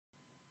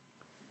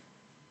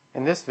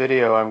In this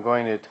video, I'm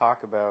going to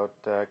talk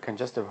about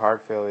congestive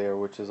heart failure,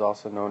 which is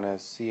also known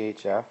as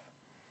CHF.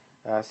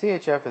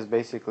 CHF is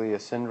basically a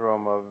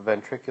syndrome of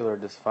ventricular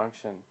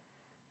dysfunction,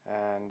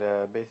 and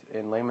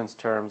in layman's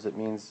terms, it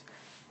means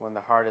when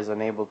the heart is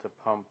unable to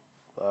pump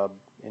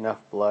enough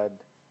blood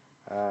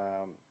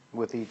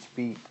with each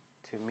beat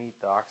to meet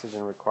the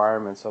oxygen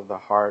requirements of the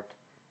heart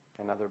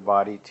and other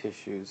body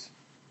tissues.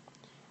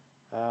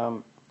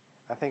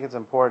 I think it's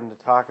important to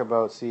talk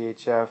about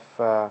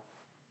CHF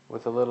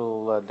with a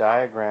little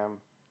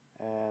diagram,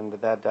 and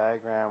that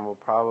diagram will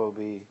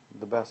probably be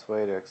the best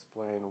way to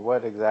explain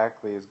what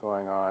exactly is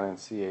going on in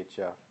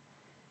CHF.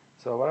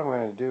 So what I'm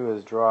going to do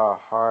is draw a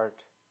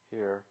heart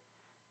here.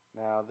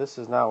 Now this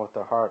is not what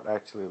the heart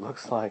actually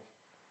looks like,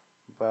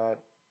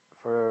 but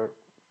for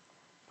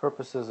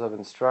purposes of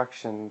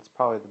instruction, it's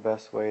probably the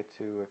best way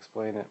to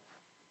explain it.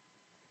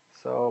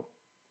 So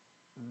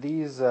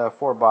these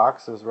four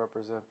boxes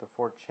represent the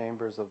four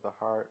chambers of the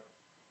heart,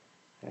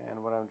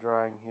 and what I'm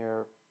drawing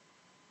here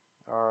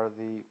are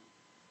the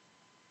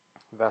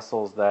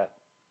vessels that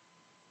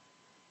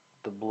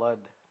the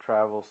blood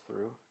travels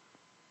through.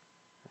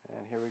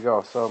 And here we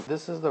go. So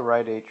this is the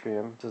right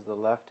atrium, this is the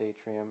left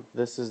atrium,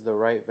 this is the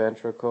right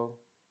ventricle,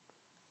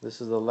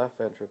 this is the left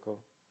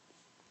ventricle.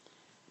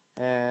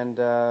 And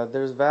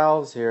there's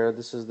valves here.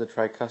 This is the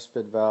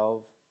tricuspid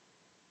valve.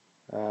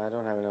 I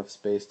don't have enough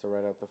space to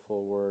write out the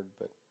full word,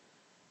 but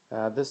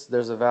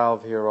there's a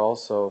valve here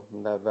also,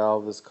 and that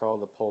valve is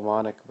called the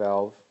pulmonic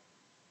valve.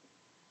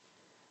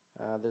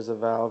 There's a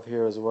valve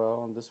here as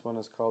well, and this one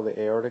is called the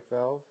aortic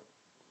valve.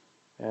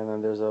 And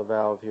then there's a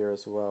valve here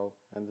as well,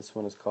 and this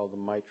one is called the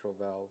mitral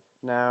valve.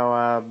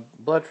 Now,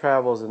 blood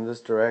travels in this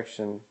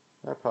direction.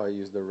 I probably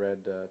use the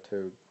red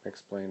to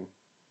explain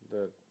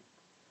the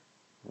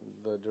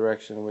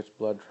direction in which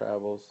blood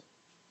travels.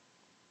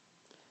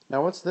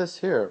 Now, what's this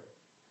here?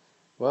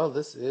 Well,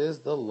 this is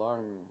the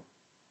lung.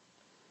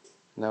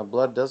 Now,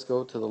 blood does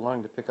go to the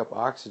lung to pick up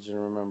oxygen,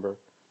 remember.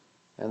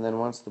 And then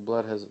once the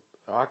blood has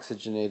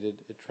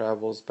oxygenated, it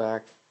travels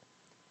back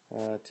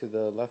to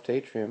the left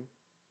atrium,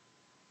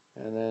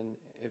 and then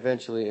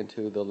eventually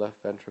into the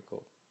left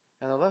ventricle.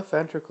 And the left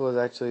ventricle is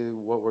actually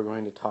what we're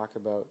going to talk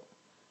about.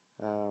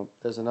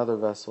 There's another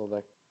vessel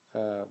that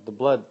the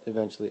blood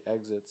eventually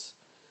exits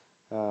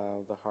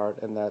the heart,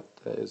 and that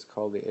is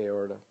called the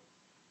aorta.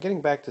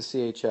 Getting back to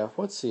CHF,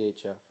 what's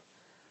CHF?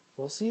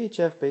 Well,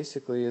 CHF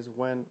basically is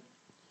when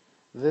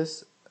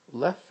this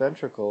left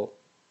ventricle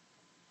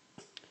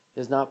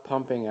is not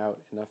pumping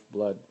out enough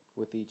blood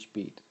with each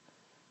beat.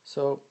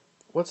 So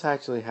what's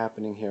actually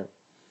happening here?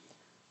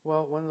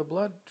 Well, when the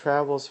blood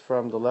travels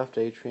from the left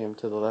atrium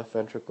to the left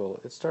ventricle,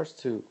 it starts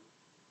to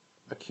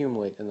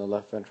accumulate in the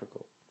left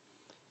ventricle.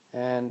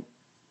 And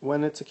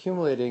when it's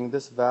accumulating,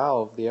 this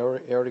valve, the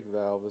aortic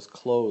valve, is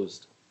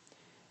closed.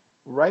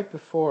 Right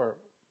before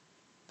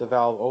the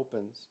valve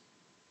opens,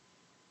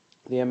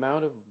 the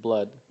amount of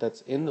blood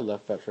that's in the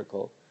left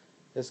ventricle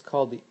is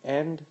called the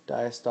end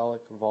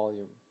diastolic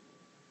volume.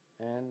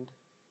 End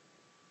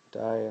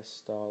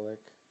diastolic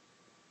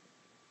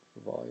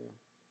volume.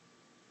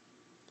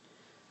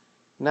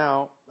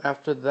 Now,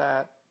 after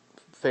that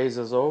phase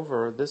is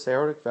over, this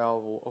aortic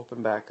valve will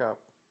open back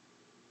up.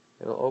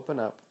 It'll open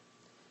up,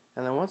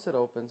 and then once it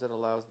opens, it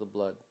allows the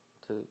blood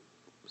to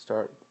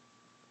start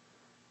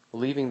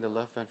leaving the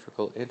left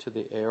ventricle into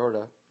the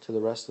aorta to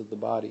the rest of the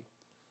body.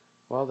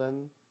 Well,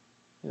 then,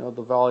 the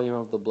volume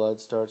of the blood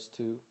starts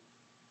to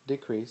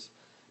decrease,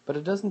 but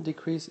it doesn't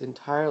decrease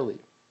entirely.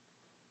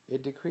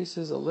 It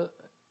decreases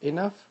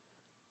enough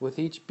with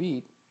each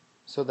beat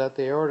so that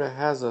the aorta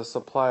has a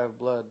supply of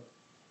blood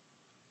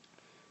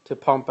to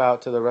pump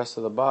out to the rest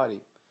of the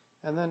body,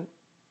 and then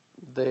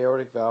the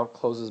aortic valve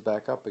closes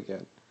back up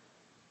again.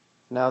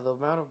 Now, the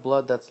amount of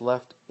blood that's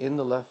left in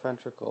the left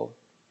ventricle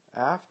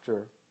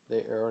after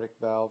the aortic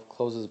valve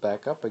closes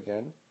back up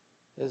again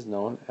is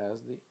known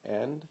as the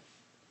end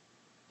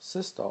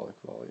systolic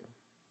volume.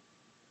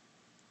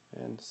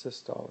 End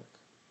systolic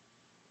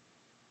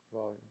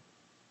volume.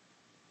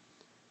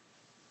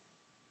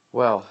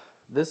 Well,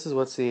 this is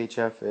what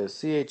CHF is.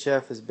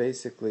 CHF is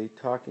basically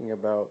talking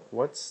about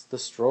what's the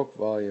stroke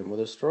volume. Well,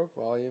 the stroke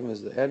volume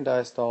is the end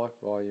diastolic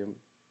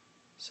volume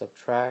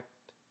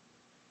subtract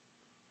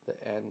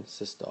the end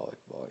systolic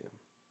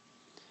volume.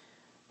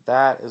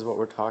 That is what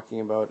we're talking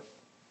about.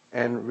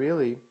 And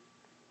really,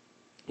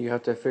 you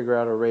have to figure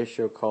out a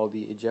ratio called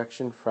the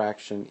ejection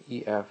fraction,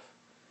 EF,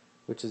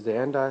 which is the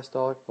end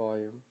diastolic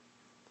volume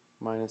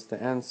minus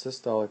the end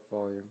systolic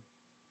volume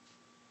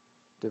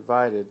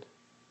divided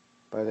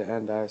by the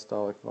end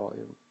diastolic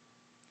volume.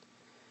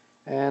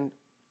 And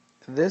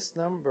this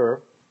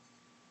number,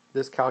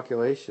 this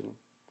calculation,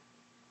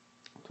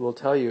 will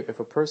tell you if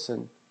a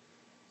person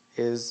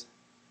is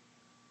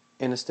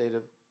in a state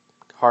of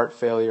heart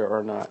failure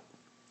or not.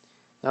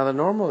 Now, the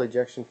normal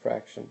ejection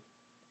fraction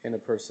in a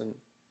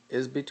person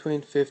is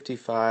between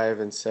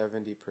 55 and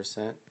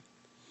 70%.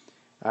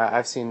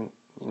 I've seen,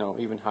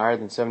 even higher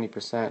than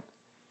 70%.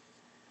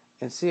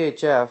 In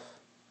CHF,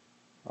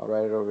 I'll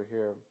write it over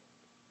here,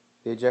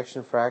 the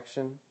ejection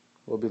fraction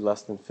will be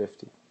less than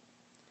 50.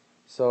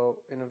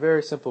 So, in a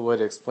very simple way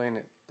to explain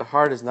it, the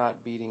heart is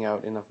not beating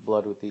out enough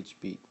blood with each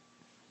beat.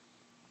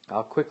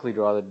 I'll quickly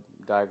draw the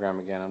diagram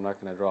again. I'm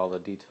not going to draw all the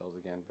details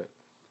again, but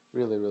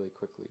really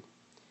quickly.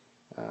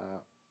 Uh,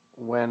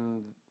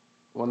 when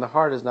the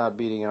heart is not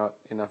beating out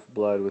enough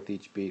blood with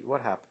each beat,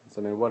 what happens?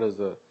 I mean, what is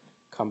the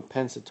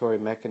compensatory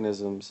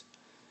mechanisms?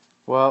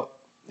 Well,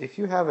 if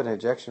you have an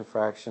ejection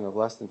fraction of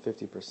less than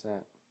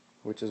 50%,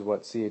 which is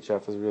what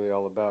CHF is really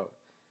all about,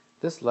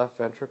 this left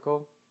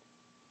ventricle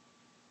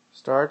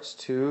starts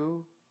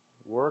to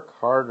work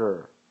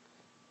harder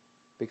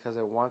because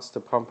it wants to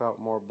pump out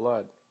more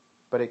blood,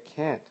 but it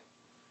can't.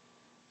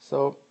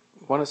 So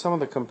some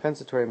of the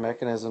compensatory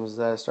mechanisms is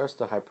that it starts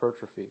to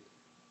hypertrophy,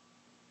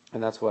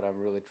 and that's what I'm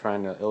really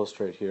trying to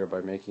illustrate here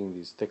by making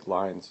these thick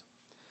lines.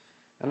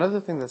 Another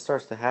thing that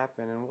starts to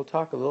happen, and we'll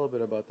talk a little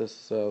bit about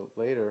this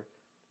later,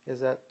 is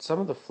that some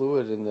of the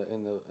fluid in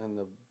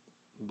the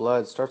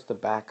blood starts to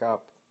back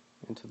up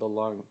into the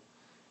lung,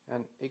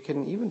 and it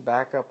can even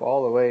back up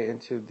all the way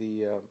into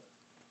the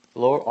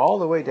all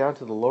the way down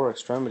to the lower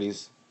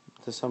extremities,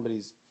 to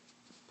somebody's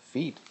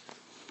feet.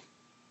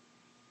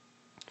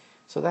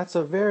 So that's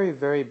a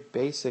very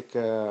basic,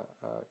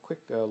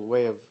 quick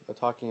way of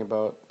talking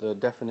about the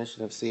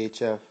definition of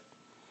CHF.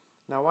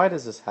 Now, why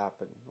does this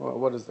happen?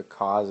 What is the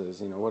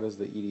causes? What is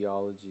the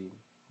etiology?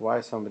 Why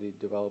is somebody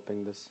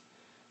developing this?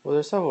 Well,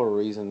 there's several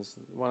reasons.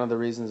 One of the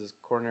reasons is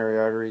coronary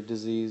artery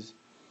disease.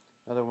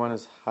 Another one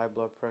is high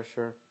blood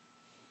pressure.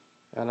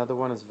 Another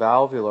one is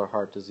valvular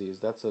heart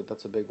disease. That's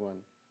a big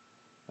one.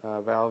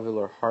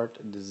 Valvular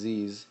heart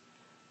disease.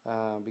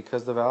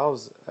 Because the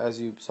valves,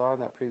 as you saw in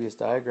that previous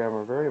diagram,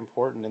 are very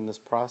important in this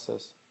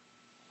process.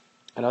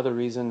 Another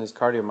reason is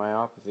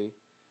cardiomyopathy,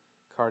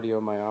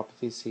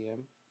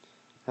 CM.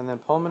 And then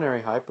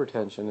pulmonary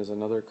hypertension is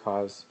another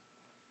cause.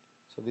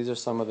 So these are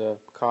some of the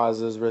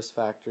causes, risk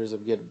factors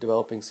of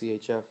developing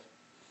CHF.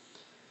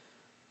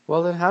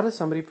 Well, then how does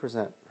somebody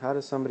present? How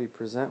does somebody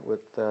present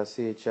with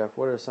CHF?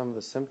 What are some of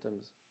the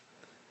symptoms?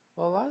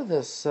 Well, a lot of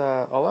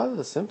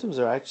the symptoms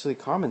are actually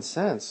common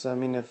sense. I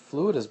mean, if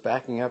fluid is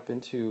backing up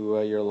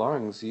into your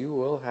lungs, you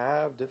will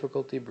have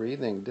difficulty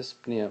breathing,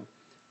 dyspnea.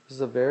 This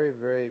is a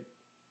very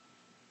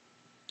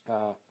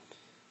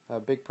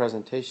big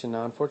presentation.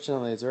 Now,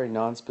 unfortunately, it's very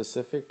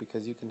non-specific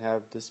because you can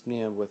have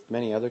dyspnea with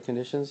many other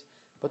conditions,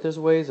 but there's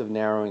ways of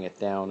narrowing it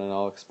down, and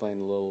I'll explain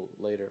a little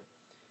later.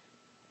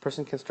 A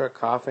person can start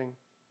coughing,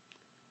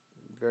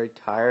 very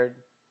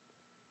tired.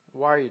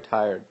 Why are you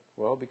tired?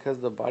 Well, because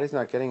the body's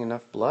not getting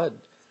enough blood,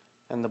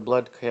 and the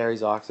blood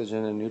carries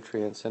oxygen and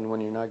nutrients, and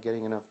when you're not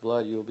getting enough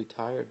blood, you'll be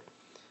tired.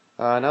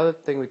 Another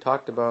thing we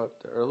talked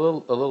about a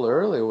little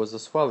earlier was the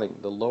swelling,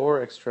 the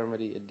lower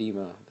extremity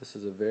edema. This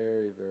is a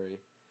very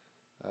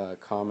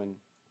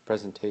common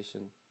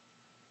presentation.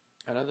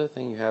 Another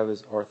thing you have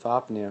is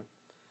orthopnea.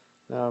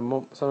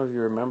 Now, some of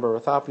you remember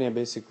orthopnea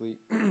basically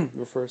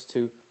refers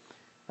to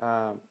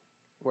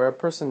where a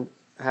person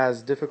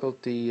has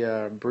difficulty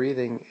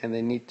breathing and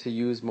they need to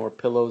use more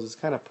pillows. It's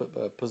kind of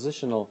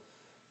positional.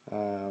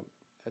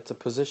 It's a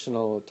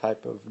positional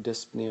type of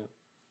dyspnea.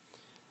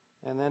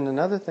 And then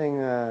another thing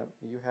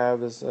you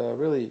have is a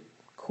really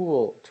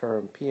cool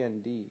term,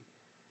 PND,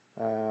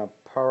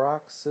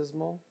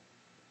 paroxysmal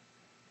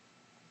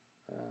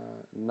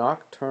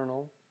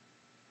nocturnal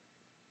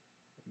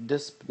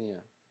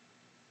dyspnea.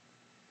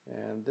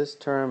 And this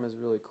term is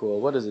really cool.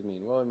 What does it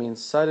mean? Well, it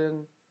means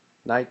sudden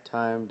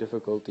nighttime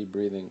difficulty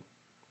breathing.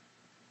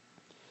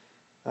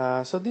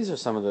 So these are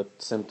some of the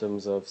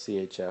symptoms of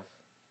CHF.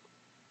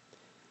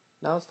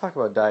 Now let's talk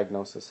about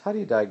diagnosis. How do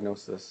you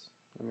diagnose this?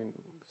 I mean,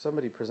 if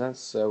somebody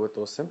presents with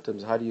those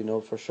symptoms, how do you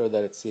know for sure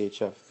that it's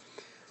CHF?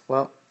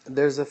 Well,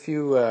 there's a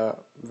few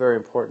very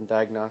important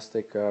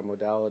diagnostic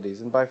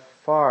modalities, and by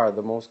far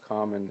the most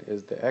common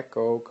is the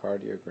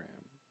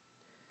echocardiogram.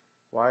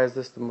 Why is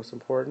this the most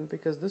important?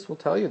 Because this will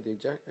tell you the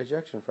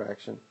ejection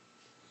fraction.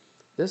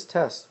 This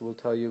test will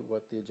tell you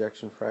what the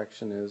ejection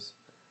fraction is,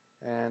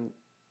 and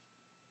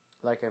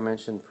like I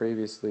mentioned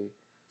previously,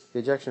 the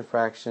ejection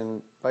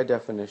fraction, by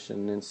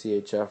definition, in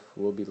CHF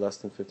will be less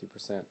than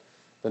 50%.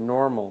 The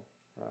normal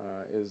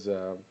is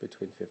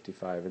between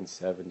 55 and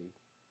 70.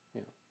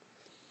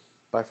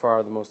 By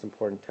far the most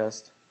important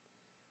test.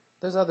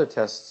 There's other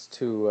tests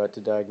to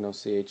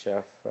diagnose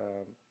CHF.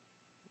 I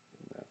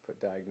put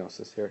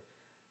diagnosis here.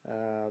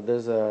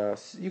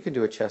 You can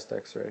do a chest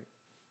X-ray.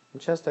 The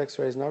chest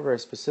X-ray is not very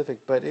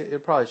specific, but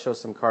it probably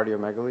shows some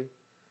cardiomegaly.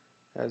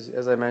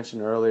 As I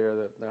mentioned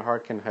earlier, the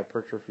heart can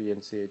hypertrophy in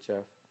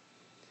CHF.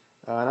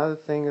 Another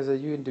thing is that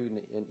you can do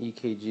an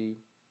EKG.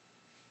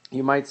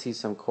 You might see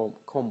some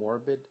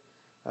comorbid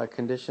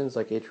conditions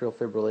like atrial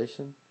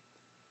fibrillation.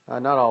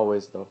 Not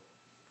always, though.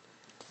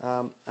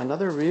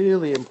 Another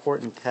really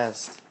important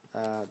test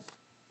that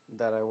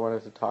I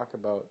wanted to talk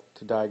about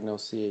to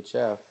diagnose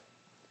CHF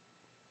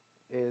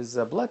is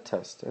a blood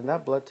test, and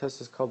that blood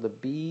test is called the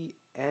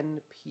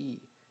BNP.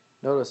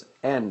 Notice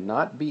N,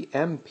 not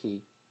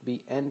BMP,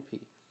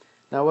 BNP.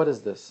 Now what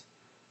is this?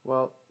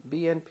 Well,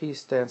 BNP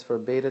stands for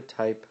beta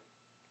type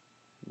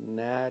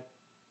natriuretic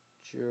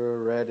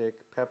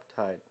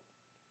peptide.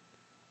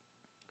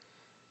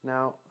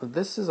 Now,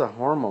 this is a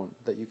hormone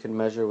that you can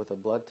measure with a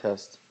blood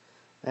test,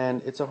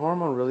 and it's a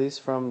hormone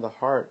released from the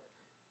heart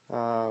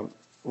uh,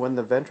 when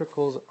the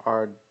ventricles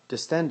are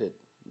distended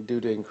due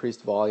to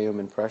increased volume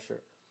and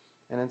pressure.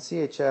 And in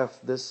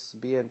CHF, this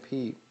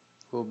BNP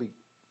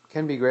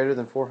can be greater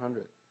than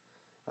 400.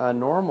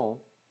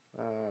 Normal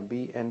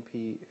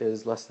BNP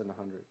is less than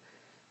 100.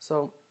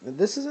 So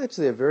this is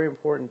actually a very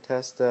important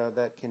test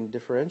that can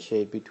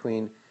differentiate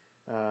between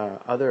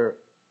other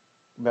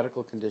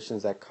medical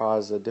conditions that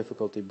cause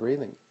difficulty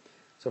breathing.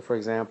 So for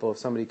example, if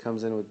somebody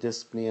comes in with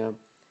dyspnea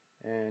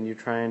and you're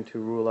trying to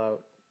rule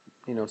out,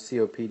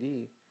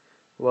 COPD,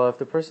 well, if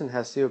the person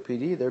has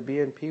COPD, their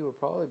BNP will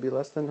probably be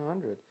less than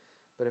 100.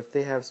 But if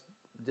they have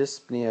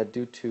dyspnea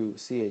due to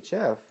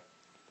CHF,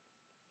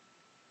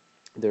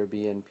 their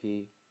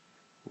BNP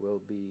will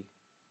be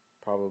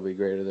probably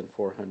greater than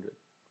 400.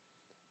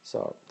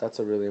 So that's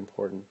a really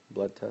important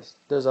blood test.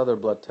 There's other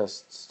blood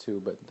tests too,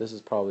 but this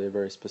is probably a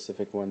very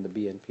specific one, the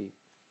BNP.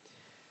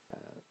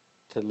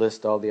 To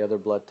list all the other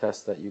blood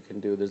tests that you can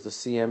do, there's the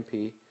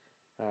CMP,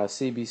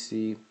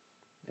 CBC,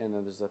 and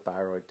then there's the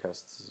thyroid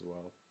tests as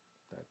well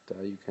that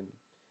you can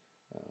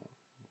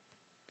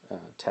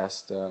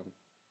test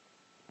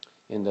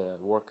in the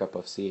workup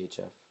of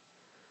CHF.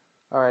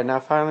 Alright, now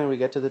finally we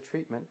get to the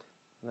treatment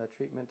of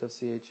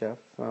CHF.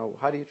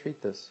 How do you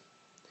treat this?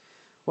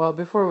 Well,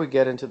 before we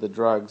get into the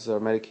drugs or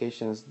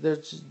medications,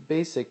 there's just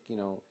basic,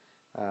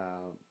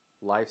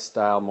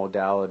 lifestyle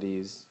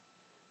modalities.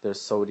 There's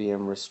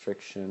sodium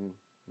restriction,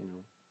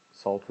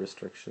 salt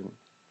restriction.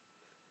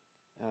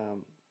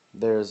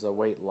 There's a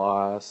weight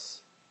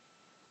loss,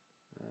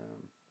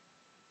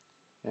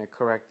 and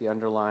correct the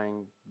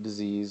underlying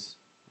disease,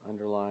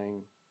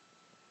 underlying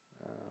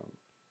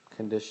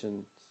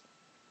conditions.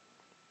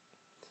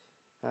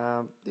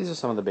 These are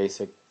some of the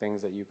basic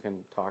things that you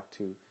can talk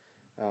to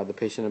the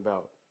patient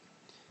about.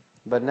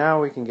 But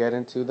now we can get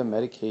into the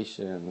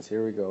medications.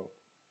 Here we go.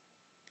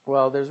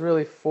 Well, there's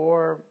really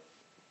four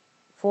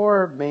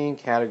main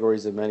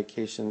categories of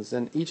medications,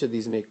 and each of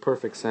these make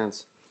perfect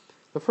sense.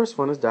 The first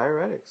one is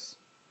diuretics.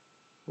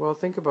 Well,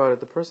 think about it.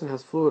 The person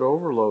has fluid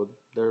overload.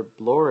 Their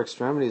lower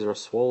extremities are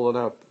swollen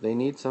up. They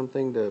need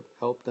something to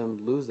help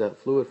them lose that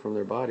fluid from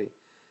their body.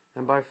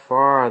 And by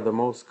far the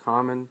most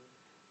common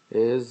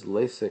is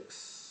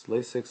Lasix.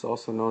 Lasix,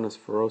 also known as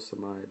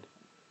furosemide.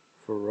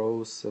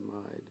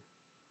 Furosemide.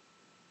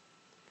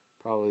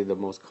 Probably the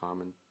most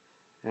common.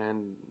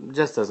 And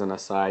just as an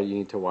aside, you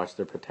need to watch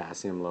their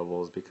potassium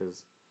levels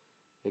because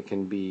it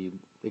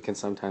can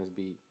sometimes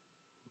be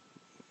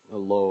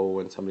low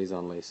when somebody's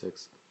on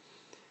Lasix.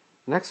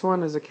 Next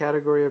one is a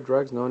category of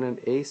drugs known as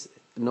ACE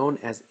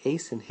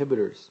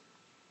inhibitors.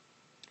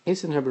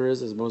 ACE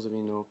inhibitors, as most of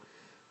you know,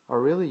 are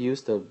really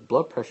used to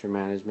blood pressure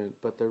management,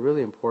 but they're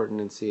really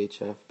important in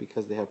CHF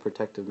because they have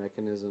protective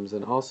mechanisms,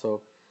 and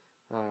also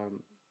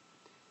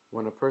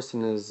when a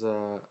person has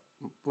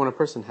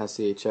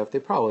CHF, they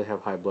probably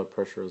have high blood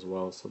pressure as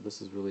well, so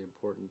this is really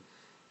important.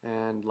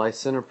 And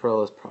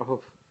lisinopril is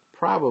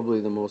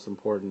probably the most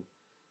important.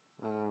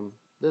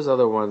 There's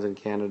other ones in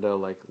Canada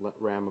like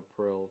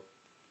ramipril.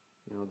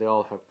 They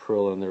all have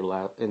pril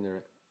in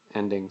their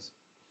endings.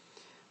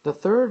 The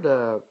third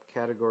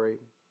category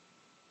of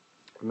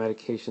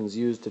medications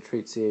used to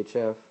treat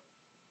CHF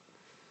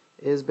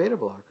is beta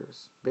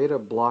blockers.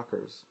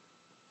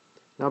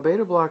 Now,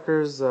 beta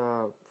blockers,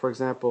 for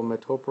example,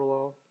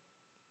 metoprolol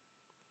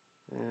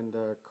and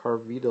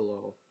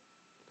carvedilol,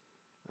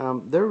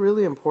 they're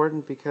really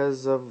important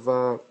because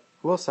of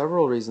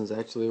several reasons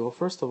actually. Well,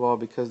 first of all,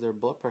 because they're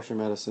blood pressure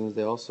medicines,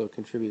 they also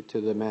contribute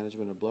to the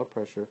management of blood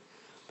pressure,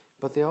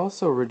 but they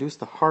also reduce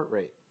the heart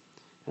rate,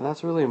 and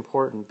that's really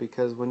important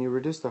because when you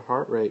reduce the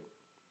heart rate,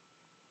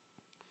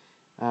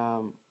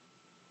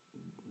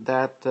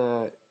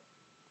 that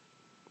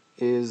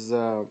is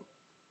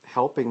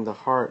helping the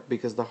heart,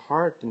 because the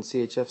heart in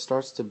CHF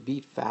starts to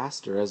beat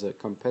faster as a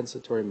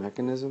compensatory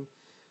mechanism.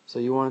 So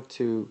you want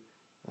to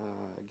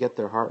get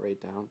their heart rate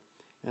down.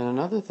 And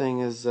another thing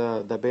is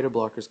that beta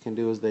blockers can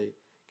do is they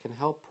can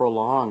help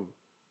prolong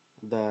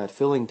the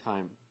filling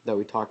time that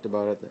we talked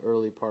about at the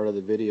early part of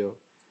the video,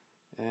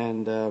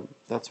 and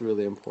that's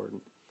really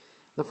important.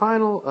 The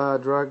final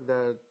drug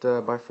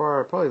that by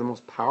far probably the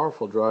most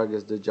powerful drug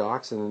is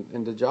digoxin,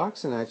 and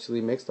digoxin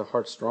actually makes the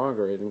heart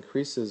stronger. It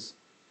increases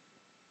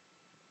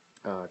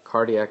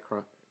cardiac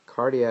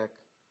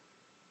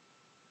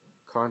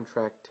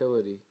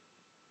contractility.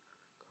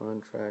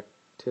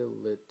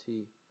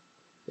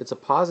 It's a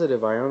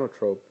positive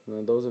ionotrope.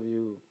 Now, those of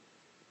you,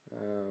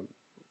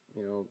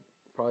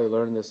 probably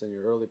learned this in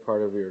your early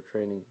part of your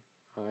training.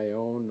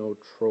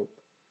 Ionotrope.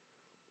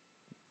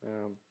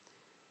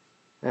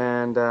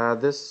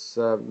 This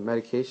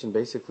medication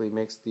basically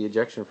makes the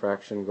ejection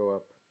fraction go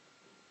up.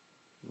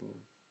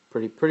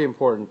 Pretty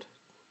important.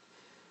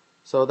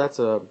 So that's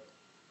a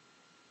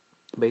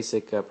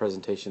basic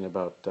presentation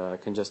about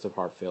congestive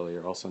heart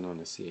failure, also known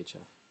as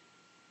CHF.